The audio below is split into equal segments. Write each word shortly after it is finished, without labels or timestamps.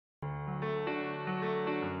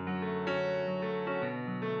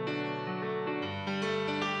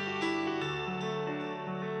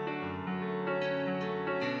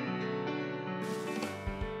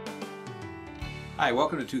Hi,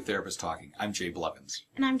 welcome to Two Therapists Talking. I'm Jay Blevins.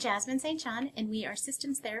 And I'm Jasmine St, and we are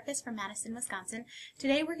systems therapists from Madison, Wisconsin.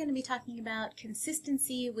 Today we're going to be talking about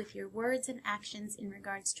consistency with your words and actions in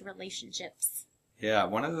regards to relationships. Yeah,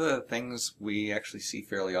 one of the things we actually see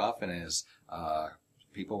fairly often is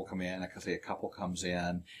people will come in, say a couple comes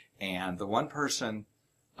in, and the one person,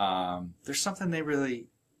 there's something they really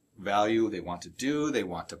value, they want to do, they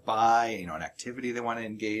want to buy, an activity they want to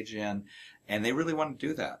engage in, and they really want to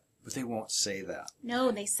do that. But they won't say that.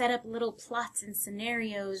 No, they set up little plots and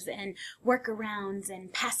scenarios and workarounds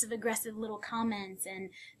and passive-aggressive little comments,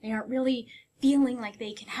 and they aren't really feeling like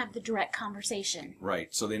they can have the direct conversation.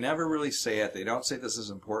 Right. So they never really say it. They don't say this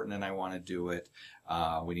is important and I want to do it.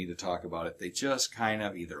 We need to talk about it. They just kind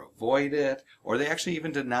of either avoid it or they actually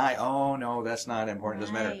even deny, oh, no, that's not important. It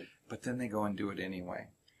doesn't matter. But then they go and do it anyway.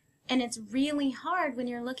 And it's really hard when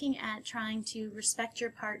you're looking at trying to respect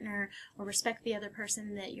your partner or respect the other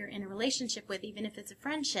person that you're in a relationship with, even if it's a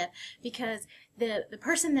friendship, because the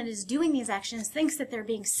person that is doing these actions thinks that they're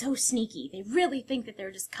being so sneaky. They really think that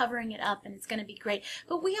they're just covering it up and it's going to be great.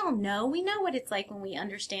 But we know what it's like when we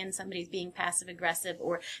understand somebody's being passive aggressive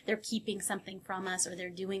or they're keeping something from us or they're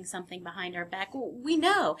doing something behind our back. We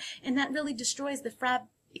know, and that really destroys the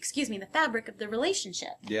fabric of the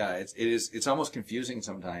relationship. Yeah, it's almost confusing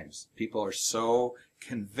sometimes. People are so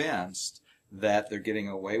convinced that they're getting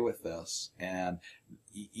away with this, and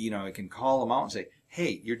it can call them out and say,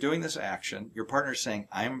 hey, you're doing this action. Your partner's saying,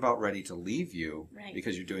 I'm about ready to leave you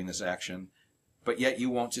because you're doing this action, but yet you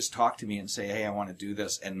won't just talk to me and say, hey, I want to do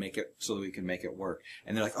this and make it so that we can make it work.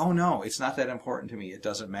 And they're like, oh no, it's not that important to me. It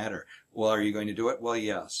doesn't matter. Well, are you going to do it? Well,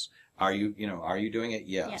 yes. Are you doing it?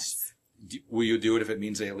 Yes. Will you do it if it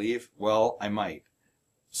means they leave? Well, I might.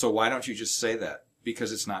 So why don't you just say that?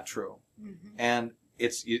 Because it's not true. Mm-hmm. And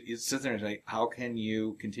you sit there and say, how can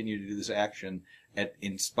you continue to do this action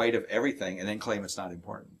in spite of everything and then claim it's not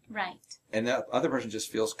important? Right. And the other person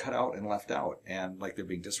just feels cut out and left out and like they're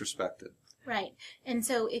being disrespected. Right. And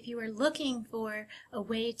so if you are looking for a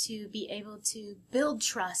way to be able to build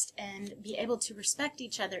trust and be able to respect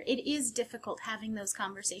each other, it is difficult having those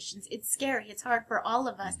conversations. It's scary. It's hard for all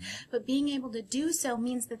of us. Mm-hmm. But being able to do so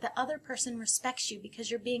means that the other person respects you because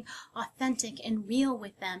you're being authentic and real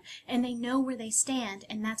with them and they know where they stand.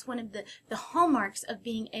 And that's one of the hallmarks of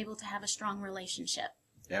being able to have a strong relationship.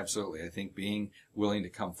 Absolutely. I think being willing to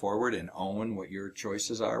come forward and own what your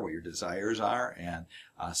choices are, what your desires are, and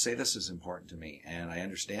say this is important to me. And I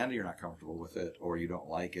understand you're not comfortable with it, or you don't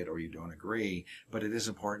like it, or you don't agree, but it is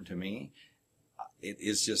important to me. It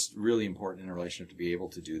is just really important in a relationship to be able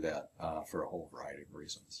to do that for a whole variety of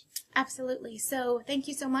reasons. Absolutely. So thank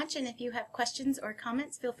you so much. And if you have questions or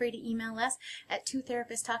comments, feel free to email us at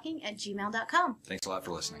twotherapisttalking@gmail.com. Thanks a lot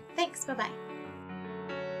for listening. Thanks. Bye-bye.